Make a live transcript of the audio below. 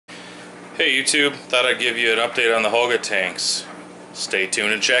Hey YouTube, thought I'd give you an update on the Hoga tanks. Stay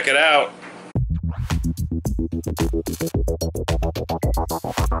tuned and check it out.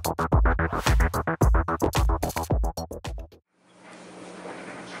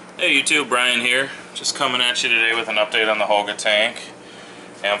 Hey YouTube, Brian here. Just coming at you today with an update on the Hoga tank.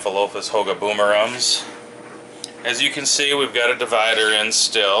 Amphilophus Hogaboomorums. As you can see, we've got a divider in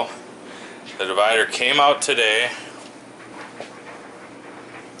still. The divider came out today.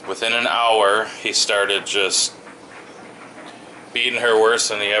 Within an hour, he started just beating her worse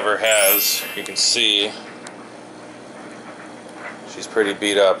than he ever has. You can see she's pretty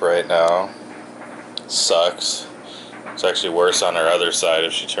beat up right now. Sucks. It's actually worse on her other side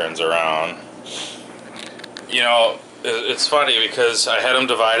if she turns around. You know, it's funny because I had him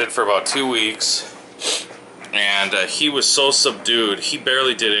divided for about 2 weeks, and he was so subdued. He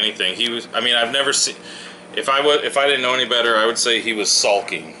barely did anything. He was, I mean, I've never seen. If I didn't know any better, I would say he was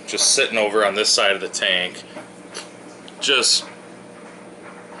sulking, just sitting over on this side of the tank, just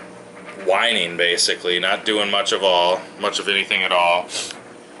whining basically, not doing much of anything at all.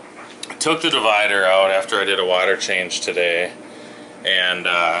 I took the divider out after I did a water change today, and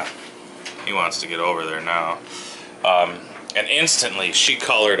he wants to get over there now. And instantly she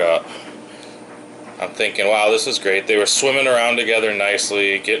colored up. I'm thinking, wow, this is great. They were swimming around together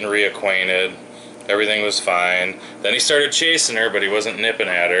nicely, getting reacquainted. Everything was fine. Then he started chasing her, but he wasn't nipping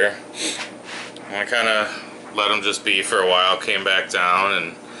at her. And I kind of let him just be for a while, came back down,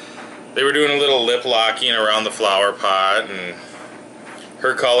 and they were doing a little lip locking around the flower pot, and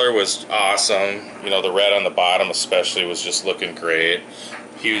her color was awesome. You know, the red on the bottom especially was just looking great.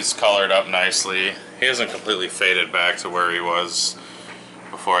 He was colored up nicely. He hasn't completely faded back to where he was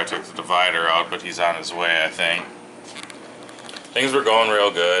before I took the divider out, but he's on his way, I think. Things were going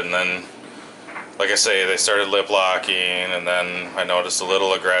real good, and then, like I say, they started lip locking, and then I noticed a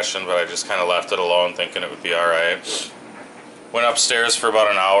little aggression, but I just kind of left it alone thinking it would be alright. Went upstairs for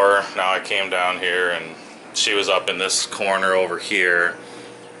about an hour. Now I came down here, and she was up in this corner over here,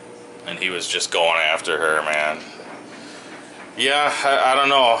 and he was just going after her, man. Yeah, I don't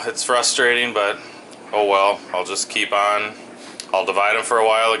know. It's frustrating, but oh well. I'll just keep on. I'll divide him for a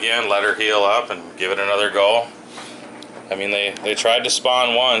while again, let her heal up, and give it another go. I mean, they tried to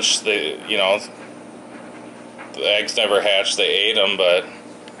spawn once. You know, the eggs never hatched. They ate them, but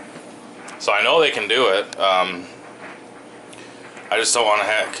so I know they can do it. I just don't want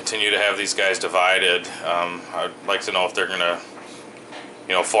to continue to have these guys divided. I'd like to know if they're gonna,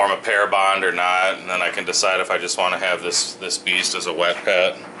 you know, form a pair bond or not, and then I can decide if I just want to have this beast as a wet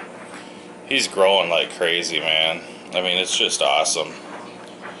pet. He's growing like crazy, man. I mean, it's just awesome.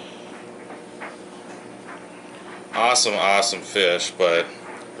 Awesome fish, but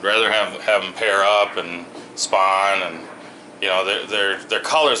I'd rather have them pair up and spawn, and you know, their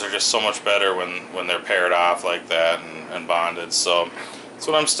colors are just so much better when they're paired off like that and bonded. So that's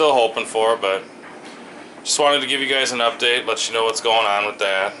what I'm still hoping for, but just wanted to give you guys an update, let you know what's going on with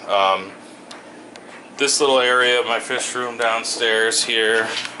that. This little area of my fish room downstairs here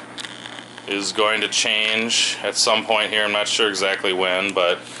is going to change at some point here. I'm not sure exactly when,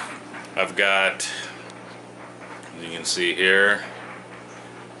 but I've got, as you can see here,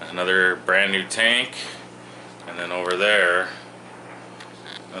 another brand new tank, and then over there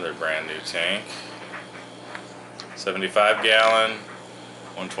another brand new tank, 75 gallon,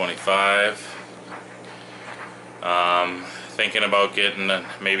 125. Thinking about getting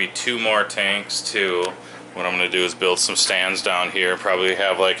maybe 2 more tanks too. What I'm going to do is build some stands down here, probably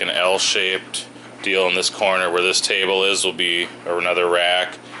have like an L-shaped deal in this corner where this table is, will be another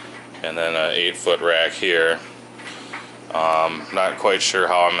rack, and then an 8-foot rack here. Not quite sure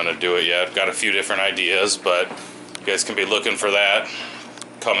how I'm going to do it yet. Got a few different ideas, but you guys can be looking for that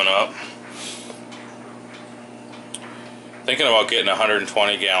coming up. Thinking about getting a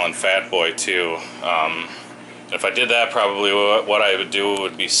 120 gallon fat boy too. If I did that, probably what I would do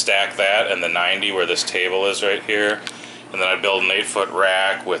would be stack that and the 90 where this table is right here, and then I'd build an 8-foot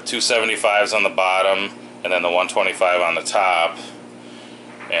rack with 2 75s on the bottom and then the 125 on the top,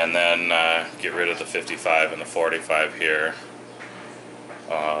 and then get rid of the 55 and the 45 here.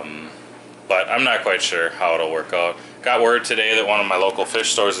 But I'm not quite sure how it'll work out. Got word today that one of my local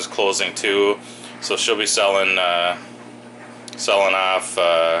fish stores is closing too, so she'll be selling off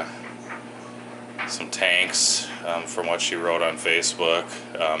some tanks from what she wrote on Facebook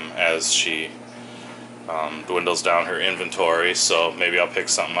as she dwindles down her inventory. So maybe I'll pick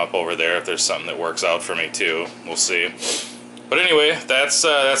something up over there if there's something that works out for me too. We'll see. But anyway, that's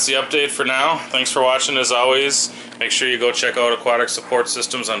the update for now. Thanks for watching as always. Make sure you go check out Aquatic Support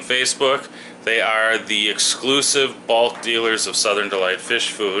Systems on Facebook. They are the exclusive bulk dealers of Southern Delight fish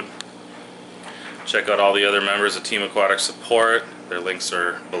food. Check out all the other members of Team Aquatic Support. Their links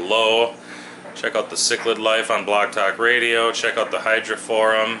are below. Check out the Cichlid Life on Blog Talk Radio. Check out the Hydra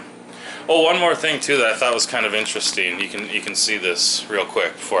forum. Oh, one more thing too that I thought was kind of interesting. You can see this real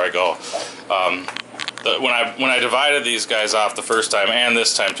quick before I go. When I divided these guys off the first time and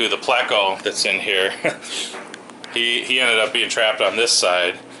this time too, the pleco that's in here, he ended up being trapped on this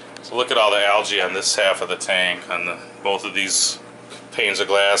side. So look at all the algae on this half of the tank, on both of these panes of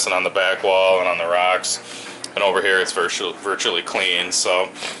glass, and on the back wall and on the rocks. And over here it's virtually clean. So I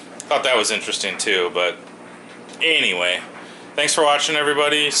thought that was interesting too. But anyway, thanks for watching,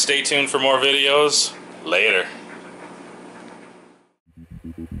 everybody. Stay tuned for more videos. Later.